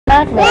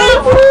smack me.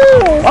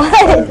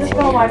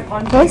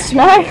 What? Don't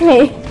smack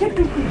me.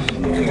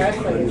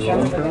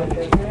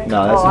 No,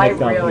 that's I Nick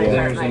down really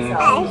here. hurt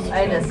myself. I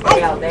had to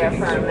stay out there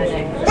for a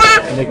minute.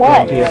 Nick What?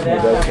 down here from the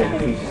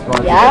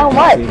road. Yeah,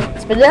 what?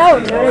 Spit it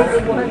out.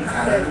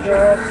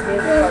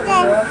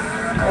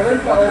 I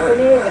went to open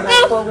it and my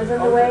foot was in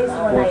the way, so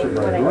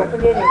when I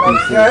opened it, it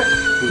was jerk.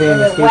 Stay in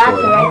the And it whacked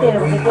me right there. It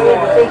was the day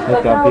of the big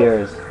Nick down cookout. here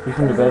is. He's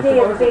from the It was the day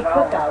of the bed. big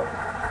cookout.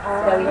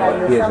 So we had in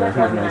the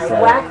summertime and I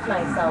whacked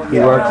myself. He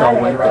works all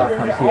winter.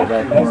 Comes here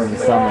back home in the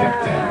summer.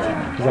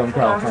 He's out in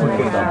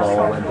California stuff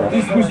all winter.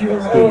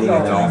 Skating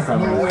and all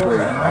summer is free.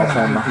 All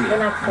summer.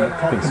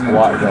 Big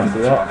squat, you guys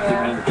see that?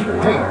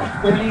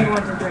 What do you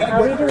want to drink? How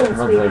are we doing, Runs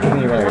like, I think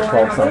he ran like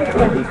 12 something.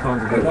 8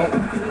 pounds of good.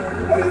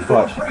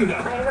 But.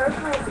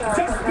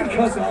 Just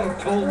because I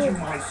told you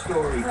my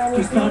story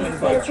does not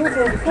invite you.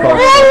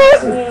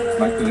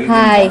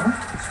 Hi.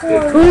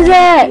 Who's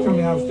that?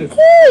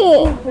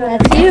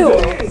 That's you.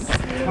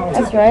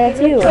 That's right, that's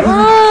you. Check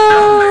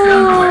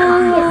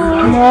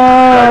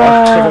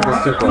out the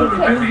super.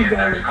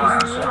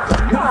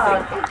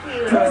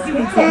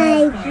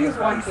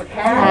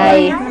 Hi.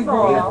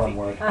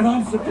 And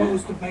I'm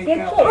supposed to make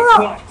out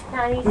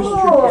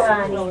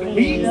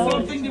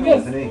something to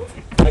me.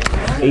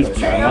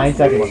 9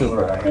 seconds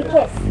super.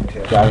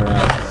 Drive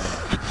around.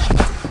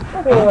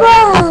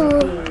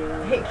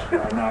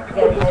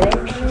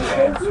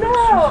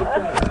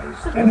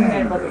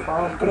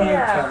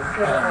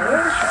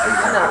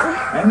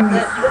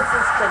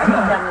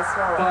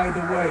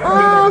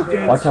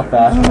 Watch how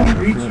fast.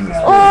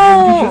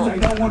 Because I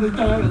don't want to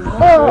die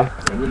alone.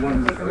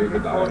 Everyone's afraid to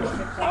die alone.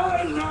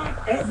 I'm not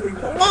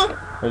everyone.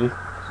 Ready?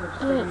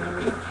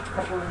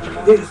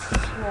 This is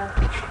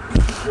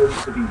supposed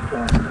to be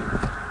fun.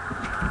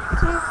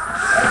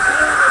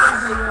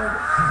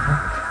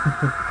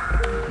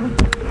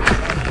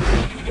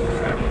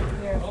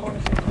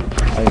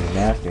 Oh, you're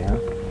nasty, huh?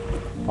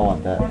 I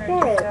want that.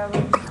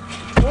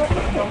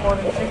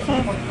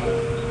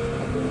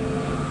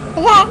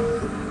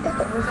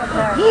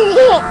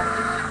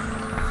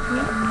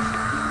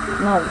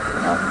 No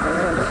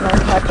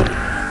touch.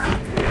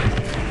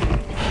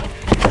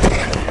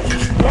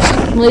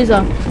 Lisa,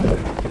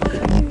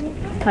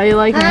 how you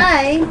liking it?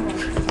 Hi.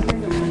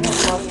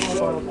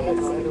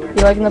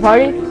 You liking the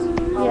party?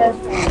 Yes.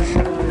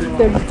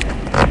 Good.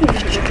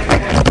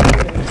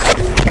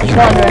 Just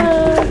wondering.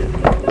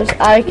 Just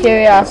out of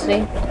curiosity.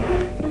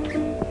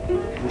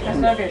 That's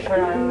not your shirt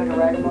on, like a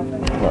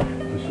ragamuffin. What?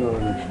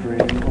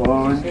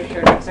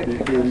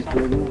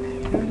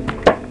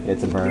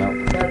 It's a burnout.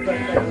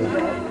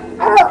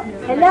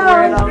 Hello.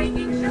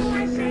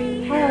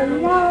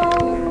 Hello.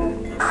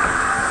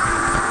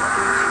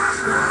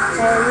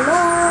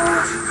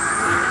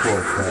 Poor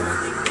thing.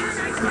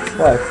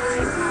 What?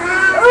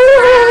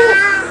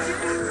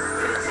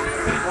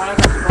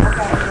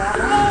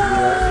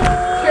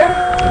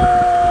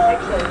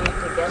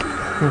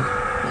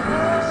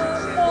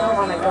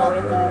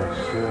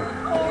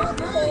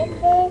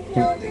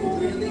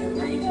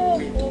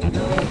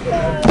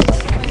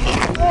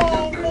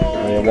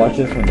 Watch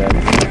this one, Dad.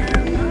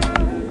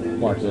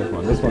 Watch this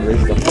one. This one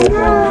races a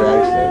full-blown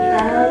drag stick.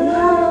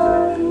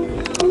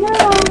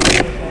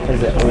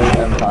 Is it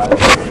M5?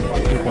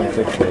 2.6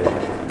 days.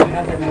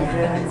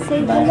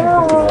 Say hello.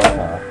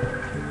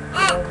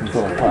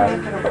 Control 5.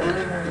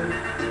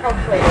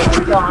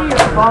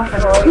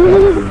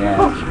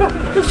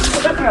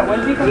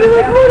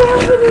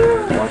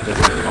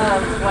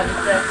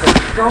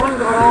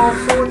 Going all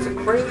sorts of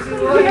crazy.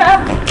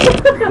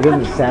 It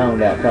doesn't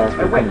sound that fast. I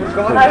would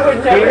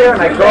never.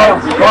 And I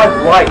got God's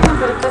light.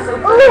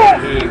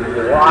 He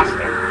lost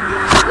it.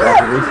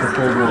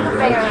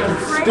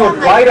 Stood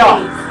right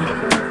up.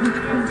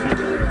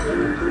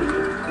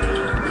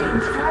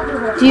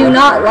 Do you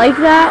not like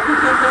that?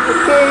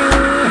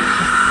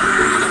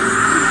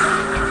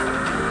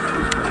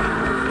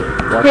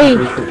 Hey,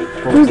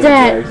 who's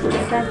that?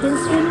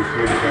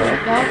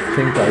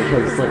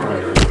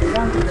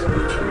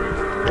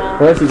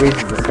 First he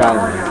races the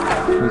skyline.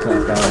 Who's on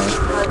skyline?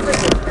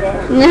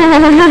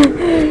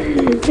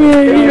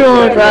 You're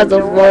going across the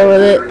floor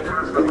with it.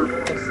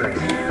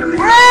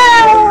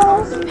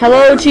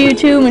 Hello to you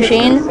too,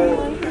 machine.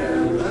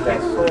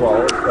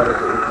 Well, it's better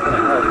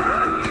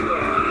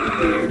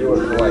to do it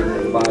for like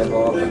 5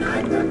 off.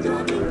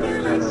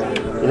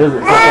 It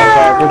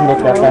doesn't look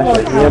that fast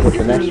like here, but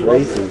the next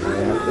race is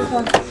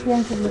you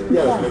have to.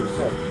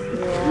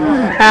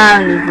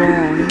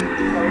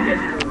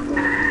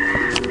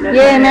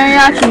 Yeah,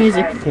 mariachi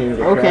music.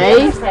 Okay.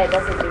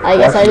 I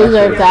guess I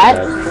deserve that.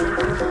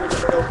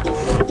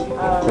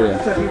 So yeah,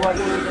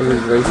 this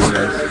is racing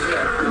race.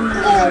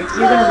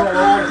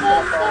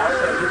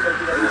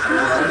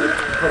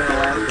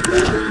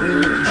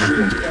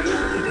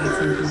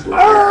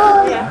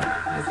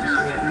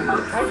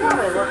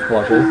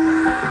 Watch it.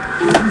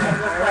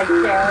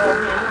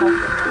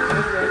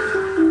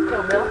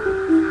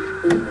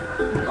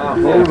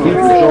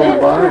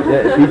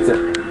 Yeah, pizza.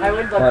 I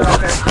would look like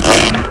her.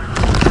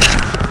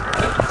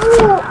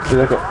 See,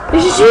 look at.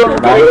 Did you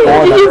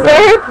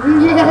burp?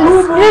 Yes.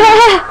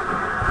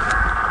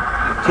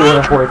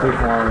 243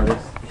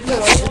 kilometers.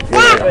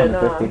 But,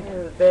 150.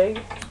 is it big?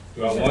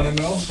 Do I want to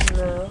know?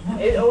 No.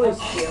 It always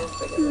feels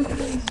bigger.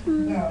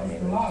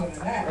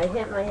 I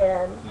hit my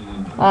head.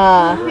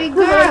 Big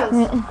girls.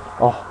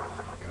 Oh.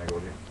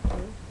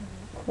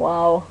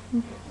 Wow.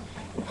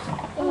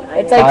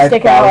 It's like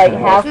sticking out like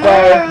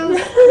halfway.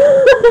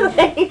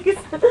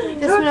 Thanks. That's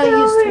what I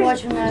used to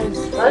watch when I was.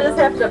 I'll just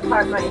have to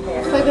part my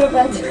hair. If I go to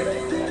bed.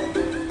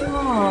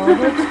 Oh.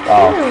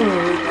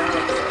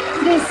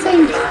 They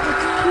sing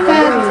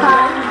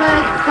bedtime,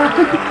 bedtime.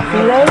 Do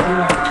they?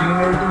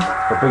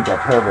 How big that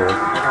turbo is.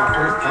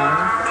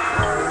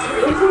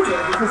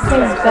 It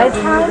sings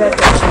bedtime?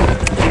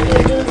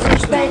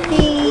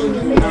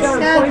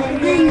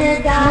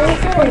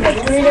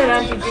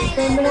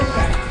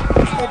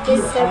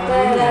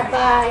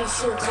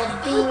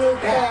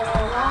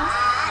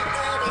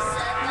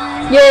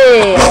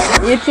 Yay!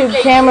 YouTube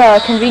camera,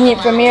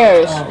 convenient for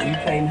mirrors. Oh, you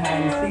playing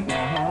hide and seek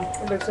now,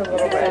 huh? Looks a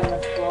little red on the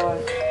floor.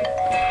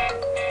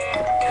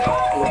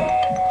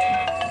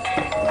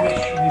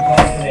 Which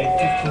resulted in a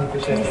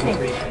 15%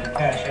 increase in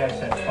cash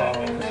assets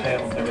following the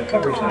sale of the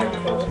recovery center to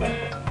Phil Smith.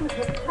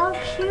 How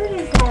cute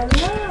is that?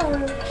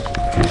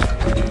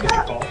 Did you get the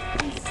call?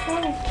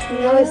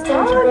 No, it's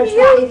time to brush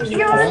my teeth.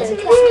 You're on TV.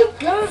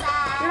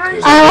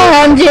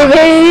 I'm on TV.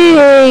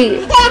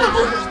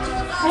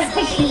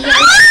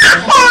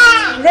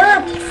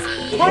 Look,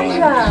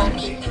 Kendra.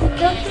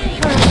 Look at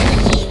her.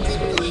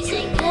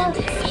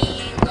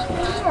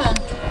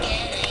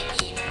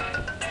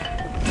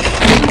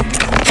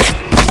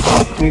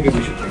 Maybe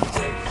we should take a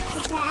break.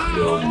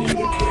 You'll need a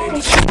break.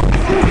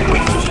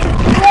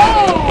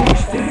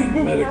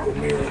 Understand medical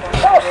miracles.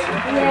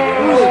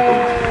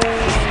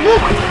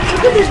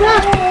 Look at this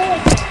rock.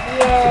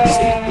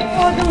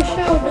 Oh, don't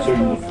show Send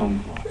you a phone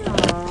call.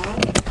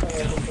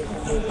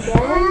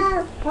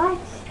 What?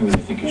 I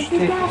really think you should take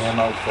this. I'm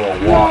out for a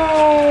walk.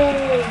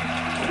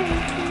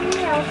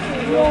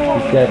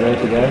 He's dead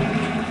right there.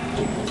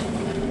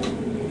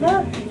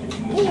 Look.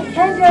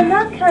 Kendra,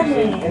 look,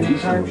 honey.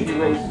 Anytime she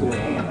raises her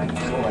hand, I can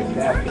go like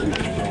that.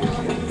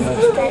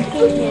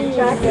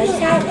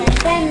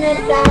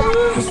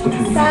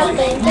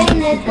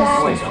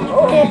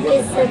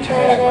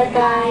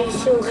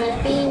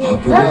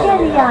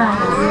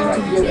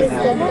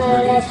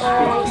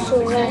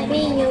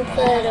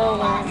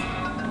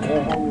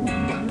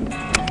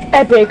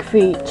 Epic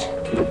feat.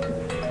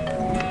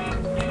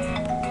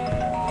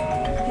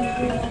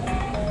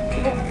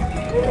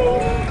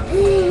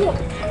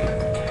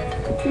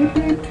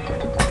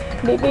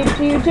 Beep beep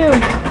to you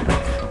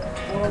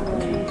too.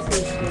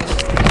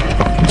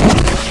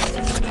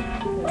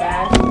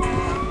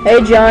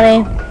 Hey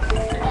Johnny.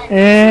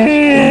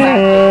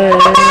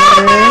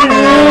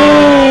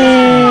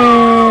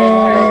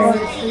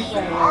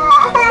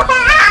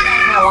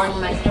 How long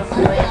am I supposed to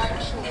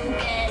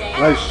wait?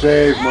 Nice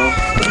save, Mom.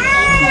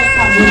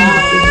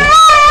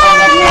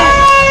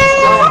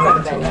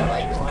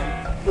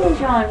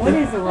 John, what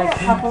is it, like a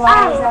couple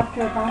hours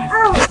after a bath?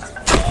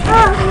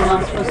 You're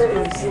not supposed to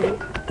go to sleep.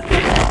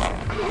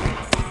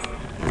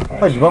 Oh,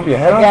 did you bump your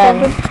head on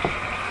Again. something?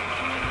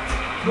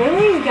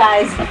 Really, you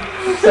guys?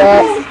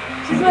 So,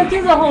 She's went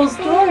through the whole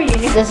story.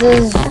 this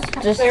is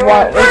just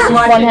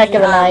one heck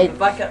of a night.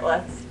 Bucket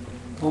list.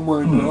 Oh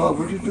my God,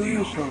 what'd you do to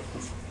yourself?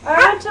 I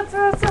went to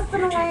throw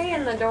something away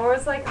and the door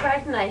was like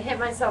cracked and I hit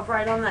myself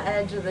right on the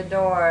edge of the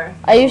door.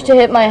 I used to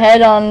hit my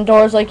head on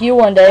doors like you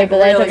one day, but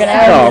then I took an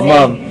arrow.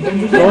 No, Mom.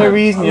 The only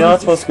reason you're not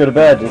supposed to go to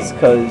bed is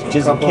because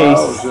just in case.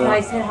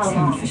 I said how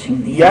long?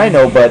 Yeah, I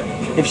know, but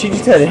if she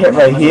just had a hit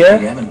right here,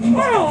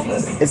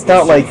 it's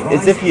not like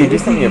it's if you do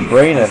something to your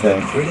brain. I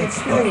think. It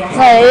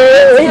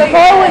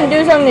probably wouldn't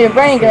do something to your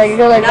brain because it could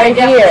go like right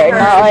here,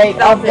 not like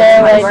up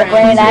there like the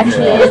brain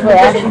actually is where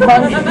it actually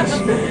functions.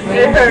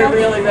 It hurt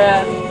really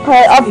bad.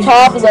 Up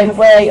top is like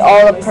where like,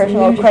 all the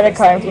personal credit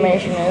card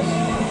information is.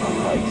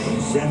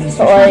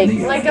 So like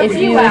A if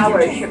few you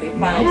hours should be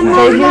fine.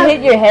 so if you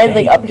hit your head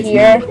like up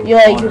here,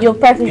 you'll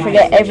practically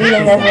forget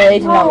everything that's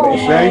related to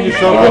numbers. Bang If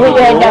yourself you hit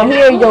your head down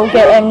here, you'll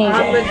get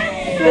amnesia.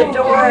 The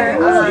door,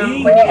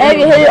 when And if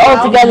you hit it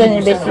all together, then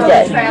you're basically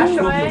dead. trash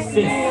away,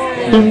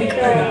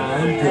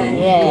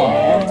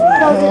 Yeah.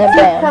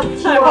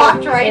 I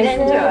walked right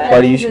into it.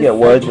 Buddy, you should get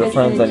Words with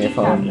Friends on your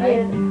phone. I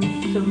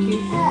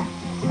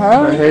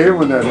Huh? hate it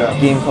when that A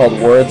happens. game called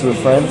Words with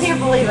I Friends. can't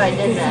believe I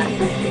did that.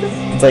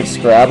 It's like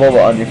Scrabble, but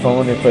on your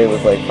phone you play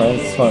with like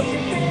friends. It's fun.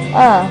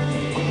 Ah.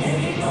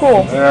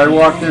 Cool. Hey, I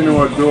walked into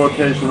a door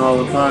occasion all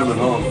the time at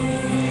home.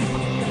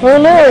 Who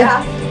knew?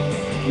 Yeah.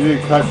 You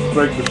didn't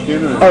break the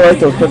skin in it. I like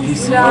those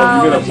cookies. You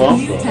get a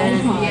bump.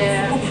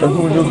 Yeah. But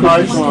who knew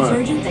Nice cookies? one.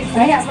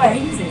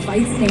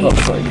 Oh,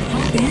 sorry.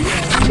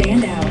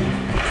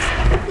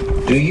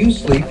 Do you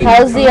sleep in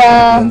How's the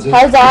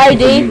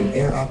ID?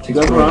 Air Optics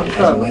That's what I'm has a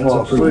trying to lens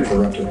fall approved asleep.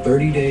 for up to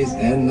 30 days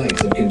and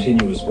nights of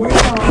continuous wear.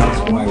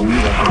 That's why we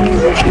recommend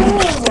that people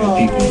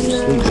who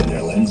sleep in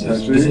their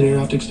lenses. Visit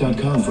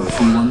airoptics.com for a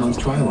free 1-month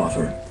trial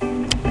offer.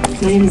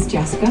 My name is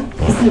Jessica.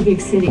 This is a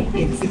big city.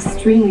 It's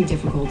extremely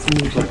difficult to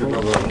meet people.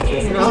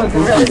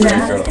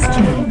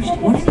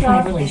 One in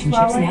 5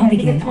 relationships now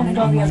begin on an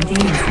online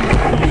dating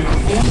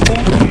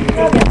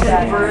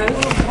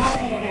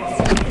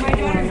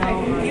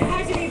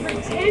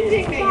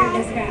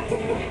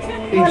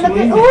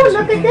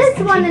Look at this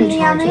one,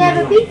 Leanna. You have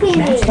a bikini.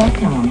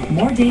 Match.com.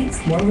 More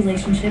dates, more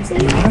relationships,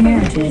 and more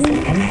marriages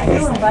than any other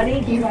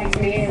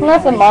site.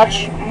 Nothing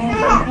much.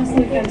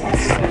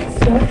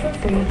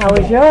 How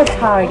was your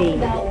party? It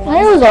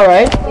was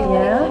alright.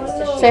 Yeah?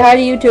 Say hi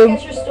to YouTube.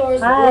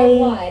 Hi.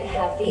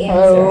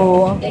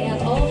 Hello.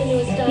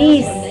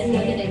 Peace.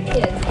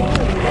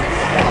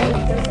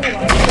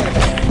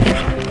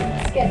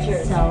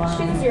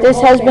 This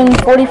has been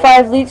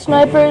 45 Lead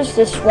Snipers.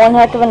 This one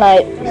heck of a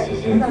night.